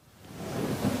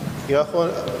يا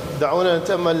أخوان، دعونا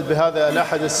نتأمل بهذا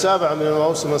الأحد السابع من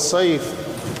موسم الصيف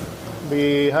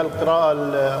بهالقراءة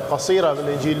القصيرة من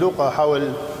إنجيل لوقا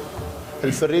حول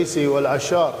الفريسي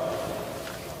والعشار.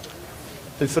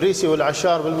 الفريسي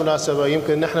والعشار بالمناسبة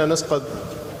يمكن نحن نسقط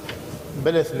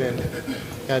بالاثنين،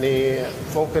 يعني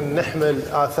ممكن نحمل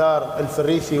آثار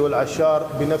الفريسي والعشار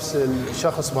بنفس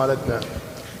الشخص مالتنا،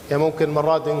 يعني ممكن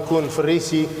مرات نكون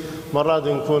فريسي، مرات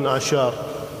نكون عشار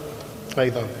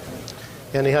أيضا.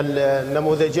 يعني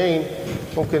هالنموذجين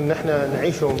ممكن نحن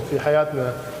نعيشهم في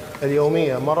حياتنا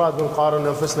اليومية. مرات بنقارن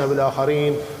أنفسنا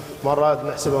بالآخرين، مرات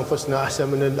نحسب أنفسنا أحسن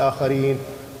من الآخرين،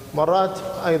 مرات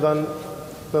أيضا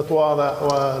نتواضع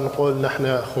ونقول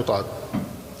نحن خطاة.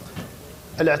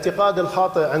 الاعتقاد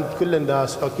الخاطئ عند كل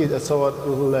الناس، أكيد أتصور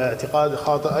الاعتقاد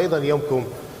الخاطئ أيضا يمكم،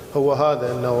 هو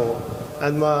هذا أنه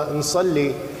عندما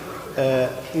نصلي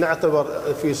نعتبر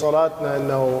في صلاتنا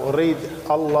أنه نريد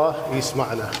الله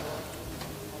يسمعنا،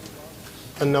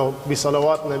 أنه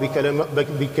بصلواتنا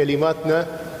بكلماتنا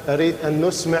نريد أن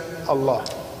نسمع الله.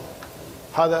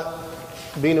 هذا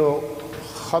بينه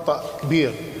خطأ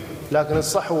كبير، لكن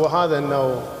الصح هو هذا،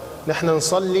 أنه نحن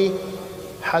نصلي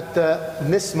حتى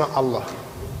نسمع الله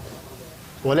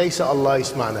وليس الله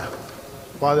يسمعنا،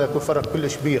 وهذا يكون فرق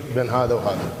كلش كبير بين هذا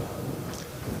وهذا.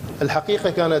 الحقيقة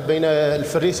كانت بين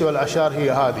الفريسي والعشار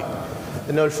هي هذه،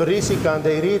 أنه الفريسي كان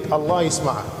يريد الله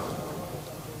يسمعه،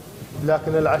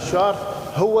 لكن العشار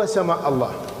هو سمع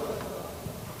الله.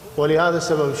 ولهذا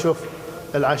السبب شوف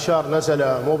العشار نزل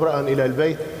مبرأ إلى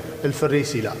البيت،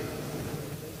 الفريسي لا.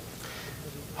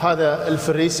 هذا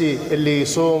الفريسي اللي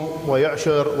يصوم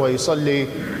ويعشر ويصلي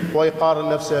ويقارن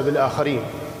نفسه بالآخرين،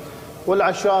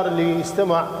 والعشار اللي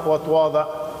يستمع وتواضع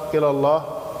إلى الله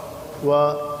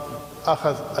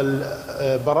وأخذ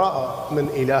البراءة من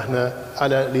إلهنا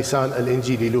على لسان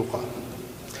الإنجيلي لوقا.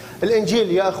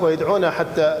 الإنجيل يا أخوة يدعونا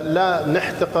حتى لا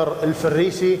نحتقر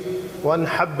الفريسي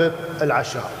ونحبب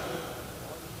العشار.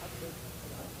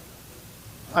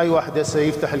 أي واحد هسه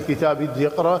يفتح الكتاب يبدي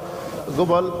يقرأ،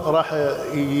 قبل راح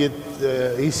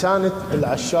يساند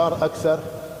العشار أكثر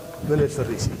من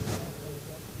الفريسي،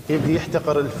 يبدي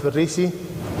يحتقر الفريسي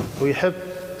ويحب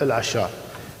العشار.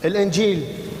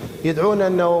 الإنجيل يدعونا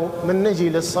أنه من نجي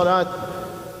للصلاة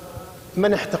ما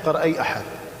نحتقر أي أحد،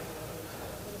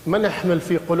 ما نحمل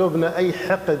في قلوبنا أي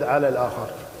حقد على الآخر،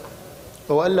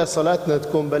 وإلا صلاتنا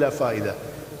تكون بلا فائدة.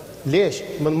 ليش؟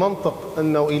 من منطق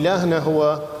أنه إلهنا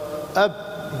هو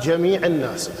أب جميع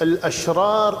الناس،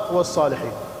 الأشرار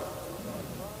والصالحين،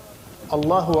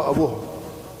 الله هو أبوهم.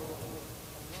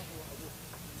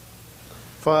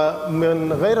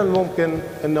 فمن غير الممكن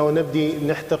أنه نبدي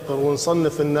نحتقر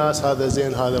ونصنف الناس، هذا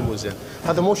زين هذا مو زين،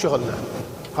 هذا مو شغلنا،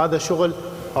 هذا شغل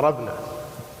ربنا.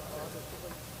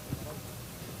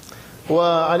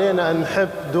 وعلينا أن نحب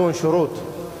دون شروط.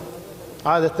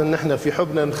 عادة نحن في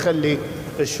حبنا نخلي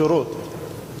الشروط،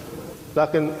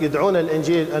 لكن يدعونا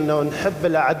الإنجيل أنه نحب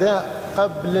الأعداء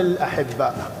قبل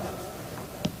الأحباء.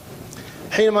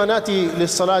 حينما نأتي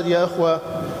للصلاة يا أخوة،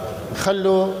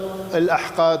 خلوا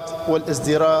الأحقاد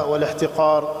والازدراء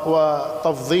والاحتقار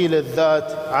وتفضيل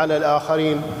الذات على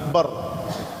الآخرين برا.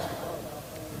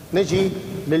 نجي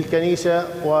للكنيسة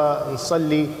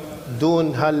ونصلي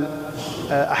دون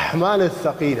هالأحمال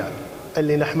الثقيلة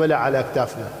اللي نحملها على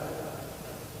أكتافنا.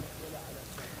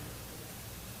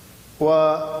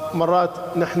 ومرات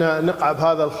نحن نقع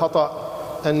بهذا الخطأ،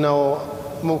 أنه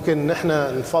ممكن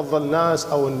نحن نفضل ناس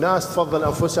أو الناس تفضل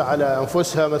أنفسها على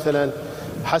أنفسها، مثلا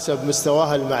حسب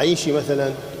مستواها المعيشي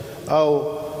مثلا، أو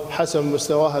حسب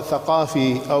مستواها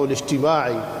الثقافي أو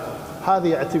الاجتماعي.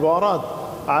 هذه اعتبارات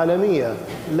عالمية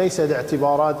ليست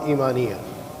اعتبارات إيمانية.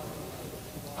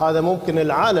 هذا ممكن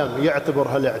العالم يعتبر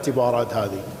هالاعتبارات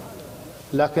هذه،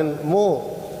 لكن مو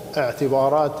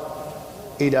اعتبارات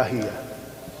إلهية.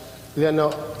 لأنه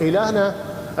إلهنا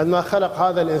عندما خلق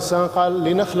هذا الإنسان قال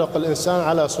لنخلق الإنسان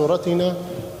على صورتنا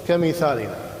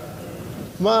كمثالنا.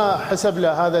 ما حسب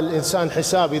له هذا الإنسان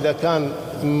حساب إذا كان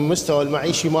مستوى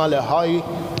المعيشي ماله هاي،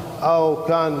 أو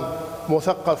كان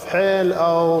مثقف حيل،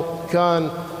 أو كان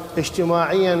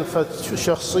اجتماعيا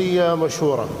شخصية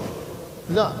مشهورة.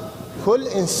 لا، كل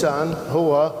إنسان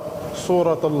هو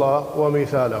صورة الله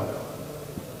ومثاله.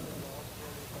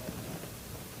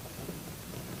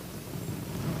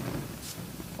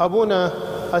 أبونا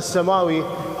السماوي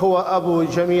هو أبو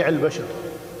جميع البشر،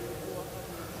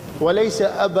 وليس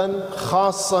أبا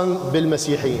خاصا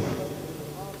بالمسيحيين.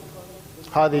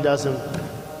 هذه لازم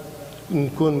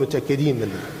نكون متأكدين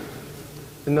منه،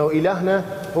 إنه إلهنا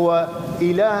هو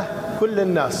إله كل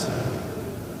الناس،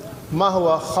 ما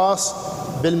هو خاص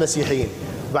بالمسيحيين.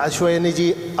 بعد شوية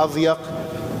نجي أضيق،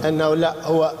 أنه لا،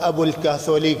 هو أبو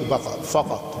الكاثوليك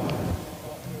فقط.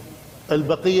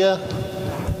 البقية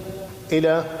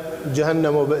إلى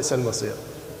جهنم وبئس المصير.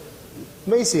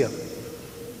 ما يصير.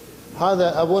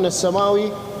 هذا أبونا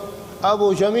السماوي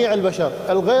أبو جميع البشر،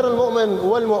 الغير المؤمن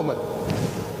والمؤمن،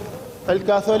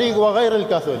 الكاثوليك وغير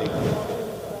الكاثوليك.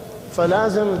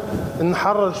 فلازم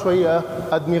نحرر شوية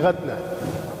أدمغتنا.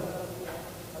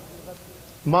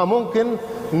 ما ممكن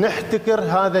نحتكر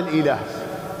هذا الإله.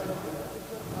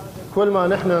 كل ما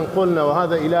نحن نقولنا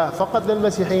وهذا إله فقط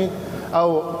للمسيحيين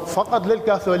أو فقط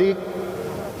للكاثوليك،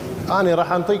 أنا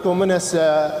راح أعطيكم من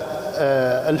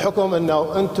الحكم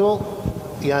أنه أنتم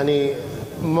يعني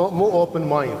مو اوبن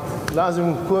مايند. لازم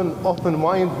نكون اوبن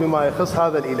مايند بما يخص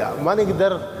هذا الإله. ما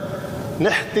نقدر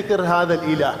نحتكر هذا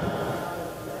الإله،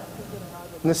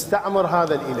 نستعمر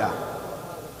هذا الإله.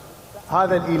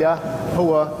 هذا الإله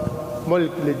هو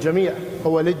ملك للجميع،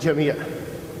 هو للجميع.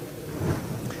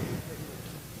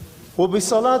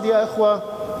 وبالصلاة يا إخوة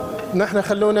نحن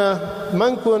خلونا ما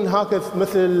نكون هكذا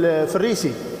مثل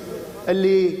فريسي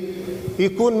اللي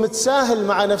يكون متساهل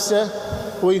مع نفسه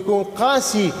ويكون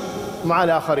قاسي مع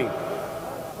الآخرين.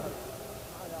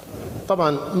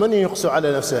 طبعا من يقسو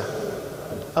على نفسه؟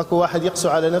 أكو واحد يقسو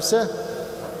على نفسه؟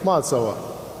 ما تصور.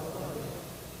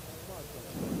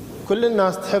 كل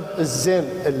الناس تحب الزين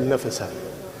لنفسها،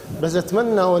 بس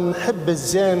أتمنى ونحب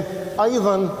الزين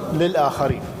أيضا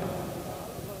للآخرين.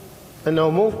 أنه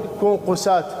ممكن يكون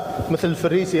قساة مثل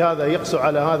الفريسي هذا يقسو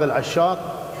على هذا العشار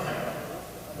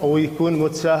ويكون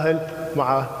متساهل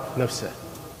مع نفسه.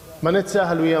 ما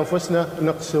نتساهل ويا أنفسنا،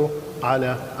 نقسو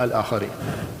على الآخرين،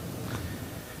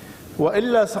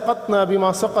 وإلا سقطنا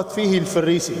بما سقط فيه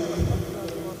الفريسي.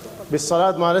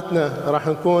 بالصلاة مالتنا راح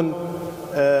نكون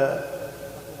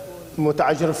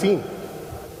متعجرفين.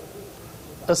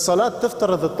 الصلاة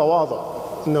تفترض التواضع،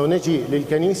 أنه نجي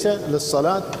للكنيسة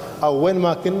للصلاة أو وين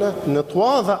ما كنا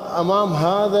نتواضع أمام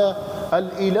هذا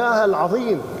الإله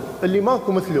العظيم اللي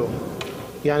ماكو مثله.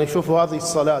 يعني شوفوا هذه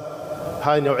الصلاة،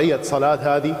 هاي نوعية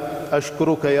صلاة هذه: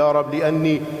 أشكرك يا رب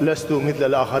لأني لست مثل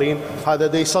الآخرين. هذا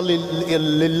دا يصلي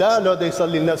لله لو دا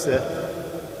يصلي لنفسه؟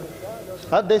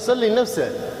 هذا دا يصلي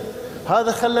لنفسه،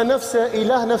 هذا خلى نفسه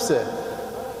إله نفسه.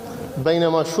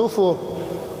 بينما شوفوا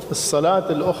الصلاة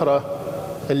الأخرى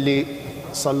اللي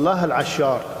صلاها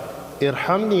العشار: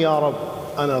 ارحمني يا رب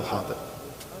أنا الخاطئ.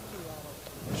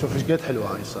 شوف ايش قد حلوة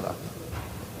هاي الصلاة: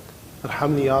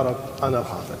 ارحمني يا رب أنا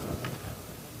الخاطئ.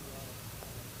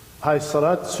 هاي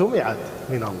الصلاة سمعت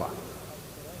من الله،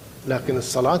 لكن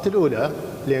الصلاة الأولى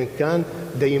لأن كان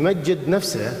دا يمجد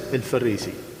نفسه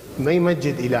الفريسي، ما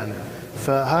يمجد إلهنا.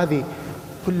 فهذه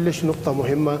كلش نقطة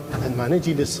مهمة. لما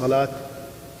نجي للصلاة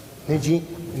نجي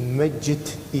نمجد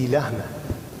إلهنا،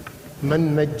 ما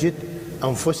نمجد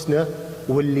أنفسنا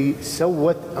واللي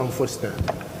سوت أنفسنا.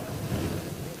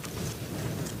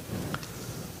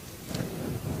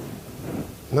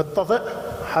 نتضع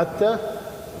حتى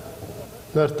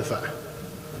نرتفع.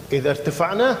 إذا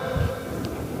ارتفعنا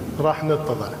راح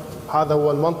نتضع. هذا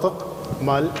هو المنطق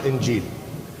مال الإنجيل،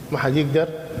 ما حد يقدر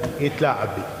يتلاعب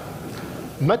به.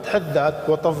 مدح الذات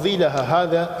وتفضيلها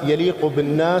هذا يليق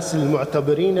بالناس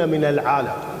المعتبرين من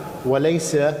العالم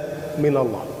وليس من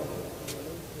الله.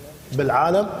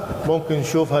 بالعالم ممكن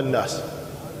نشوف هالناس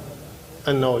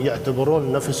أنه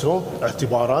يعتبرون نفسهم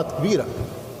اعتبارات كبيرة،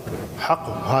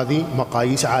 حقهم، هذه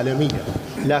مقاييس عالمية،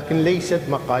 لكن ليست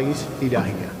مقاييس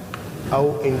إلهية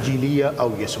أو إنجيلية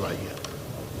أو يسوعية،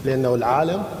 لأنه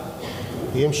العالم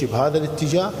يمشي بهذا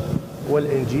الاتجاه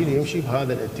والإنجيل يمشي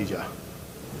بهذا الاتجاه،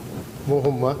 مو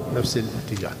هم نفس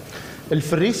الاتجاه.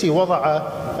 الفريسي وضع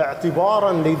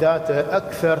اعتبارا لذاته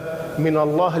أكثر من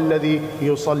الله الذي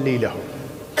يصلي له،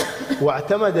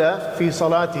 واعتمد في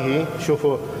صلاته.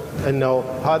 شوفوا أنه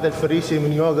هذا الفريسي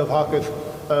من يوقف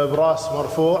هكذا براس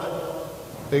مرفوع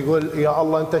يقول: يا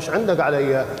الله أنت ايش عندك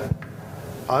علي؟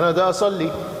 أنا دا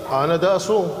أصلي، أنا دا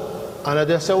أصوم، أنا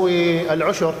دا أسوي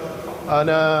العشر،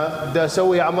 أنا دا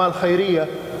أسوي أعمال خيرية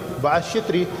بعد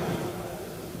شتري.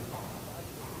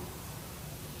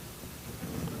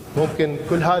 ممكن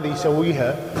كل هذه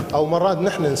يسويها، أو مرات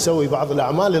نحن نسوي بعض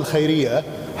الأعمال الخيرية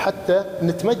حتى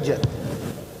نتمجد،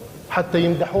 حتى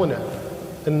يمدحونا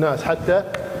الناس، حتى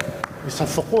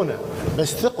يصفقونا. بس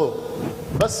ثقوا،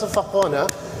 بس صفقونا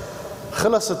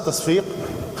خلص التصفيق،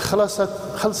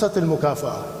 خلصت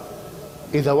المكافأة.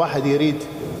 إذا واحد يريد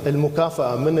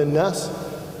المكافأة من الناس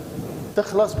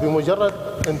تخلص بمجرد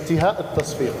انتهاء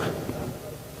التصفيق،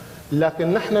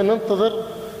 لكن نحن ننتظر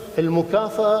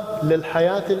المكافأة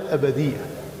للحياة الأبدية.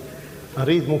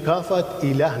 نريد مكافأة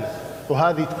إلهنا،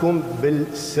 وهذه تكون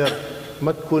بالسر،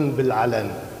 ما تكون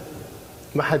بالعلن،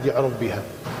 ما حد يعرف بها.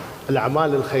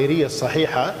 الأعمال الخيرية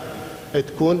الصحيحة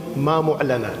تكون ما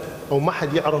معلنة، أو ما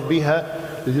حد يعرف بها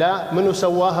لا منو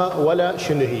سواها ولا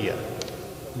شنو هي.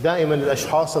 دائما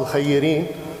الأشخاص الخيرين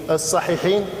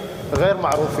الصحيحين غير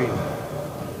معروفين،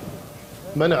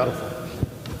 ما نعرفهم،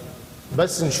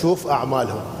 بس نشوف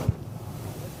أعمالهم.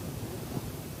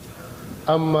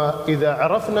 أما إذا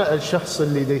عرفنا الشخص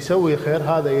اللي دا يسوي خير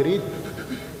هذا يريد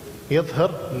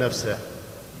يظهر نفسه،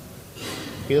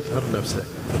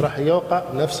 راح يوقع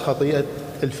نفس خطيئة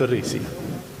الفريسي.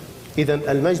 إذن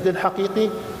المجد الحقيقي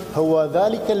هو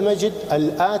ذلك المجد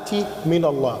الآتي من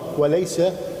الله وليس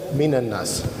من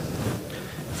الناس.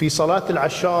 في صلاة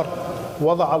العشار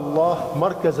وضع الله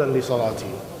مركزا لصلاته،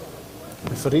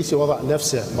 الفريسي وضع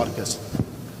نفسه مركز،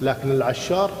 لكن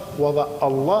العشار وضع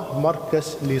الله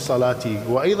مركز لصلاته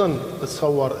وأيضا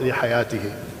تصور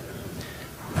لحياته.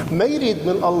 ما يريد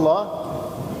من الله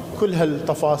كل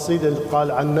هالتفاصيل اللي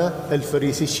قال عنه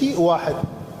الفريسي. شيء واحد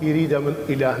يريده من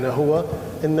إلهنا هو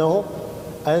أنه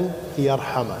أن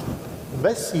يرحمه،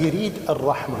 بس يريد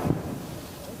الرحمة.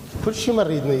 كل شيء ما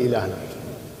نريد من إلهنا.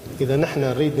 إذا نحن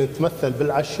نريد نتمثل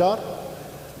بالعشار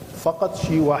فقط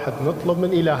شيء واحد نطلب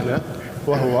من إلهنا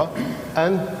وهو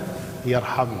أن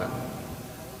يرحمنا،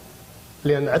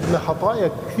 لأن عندنا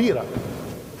خطايا كثيرة.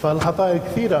 فالخطايا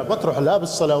كثيرة ما تروح لا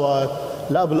بالصلوات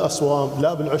لا بالأصوام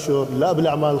لا بالعشر لا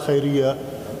بالأعمال الخيرية،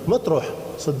 ما تروح،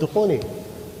 صدقوني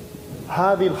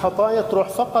هذه الخطايا تروح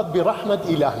فقط برحمة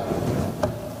إلهنا،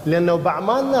 لأنه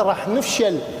بأعمالنا راح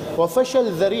نفشل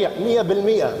وفشل ذريع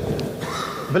 100%.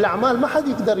 بالأعمال ما حد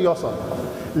يقدر يوصل،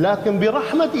 لكن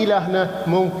برحمة إلهنا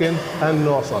ممكن أن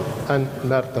نوصل، أن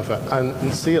نرتفع، أن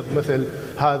نصير مثل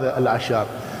هذا العشار.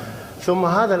 ثم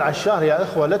هذا العشار يا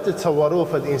إخوة لا تتصوروه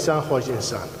فد إنسان خوش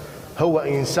إنسان، هو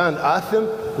إنسان آثم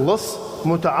لص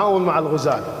متعاون مع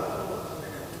الغزال.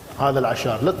 هذا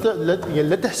العشار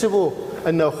لا تحسبوه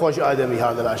أنه خوش آدمي،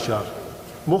 هذا العشار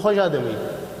مو خوش آدمي،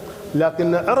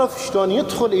 لكن عرف شلون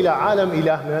يدخل إلى عالم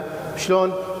إلهنا،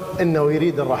 شلون أنه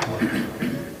يريد الرحمة.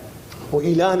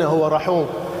 وإلهنا هو رحوم،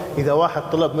 إذا واحد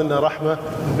طلب منا رحمة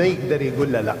ما يقدر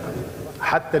يقول له لا،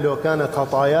 حتى لو كانت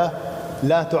خطاياه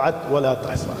لا تعد ولا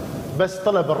تحصى، بس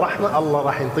طلب الرحمة الله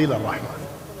راح ينطي له الرحمة.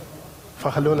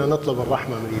 فخلونا نطلب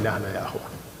الرحمة من إلهنا يا أخوة.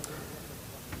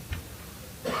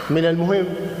 من المهم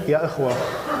يا أخوة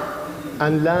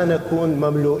أن لا نكون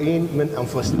مملوئين من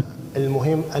أنفسنا،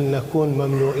 المهم أن نكون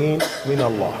مملوئين من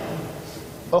الله.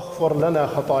 اغفر لنا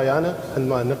خطايانا،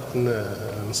 عندما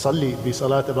نصلي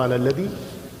بصلاة أبانا الذي،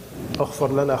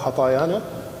 اغفر لنا خطايانا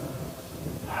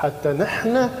حتى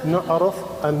نحن نعرف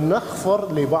أن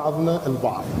نغفر لبعضنا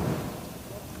البعض.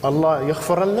 الله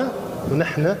يغفر لنا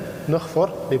ونحن نغفر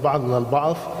لبعضنا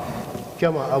البعض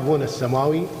كما أبونا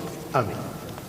السماوي. آمين.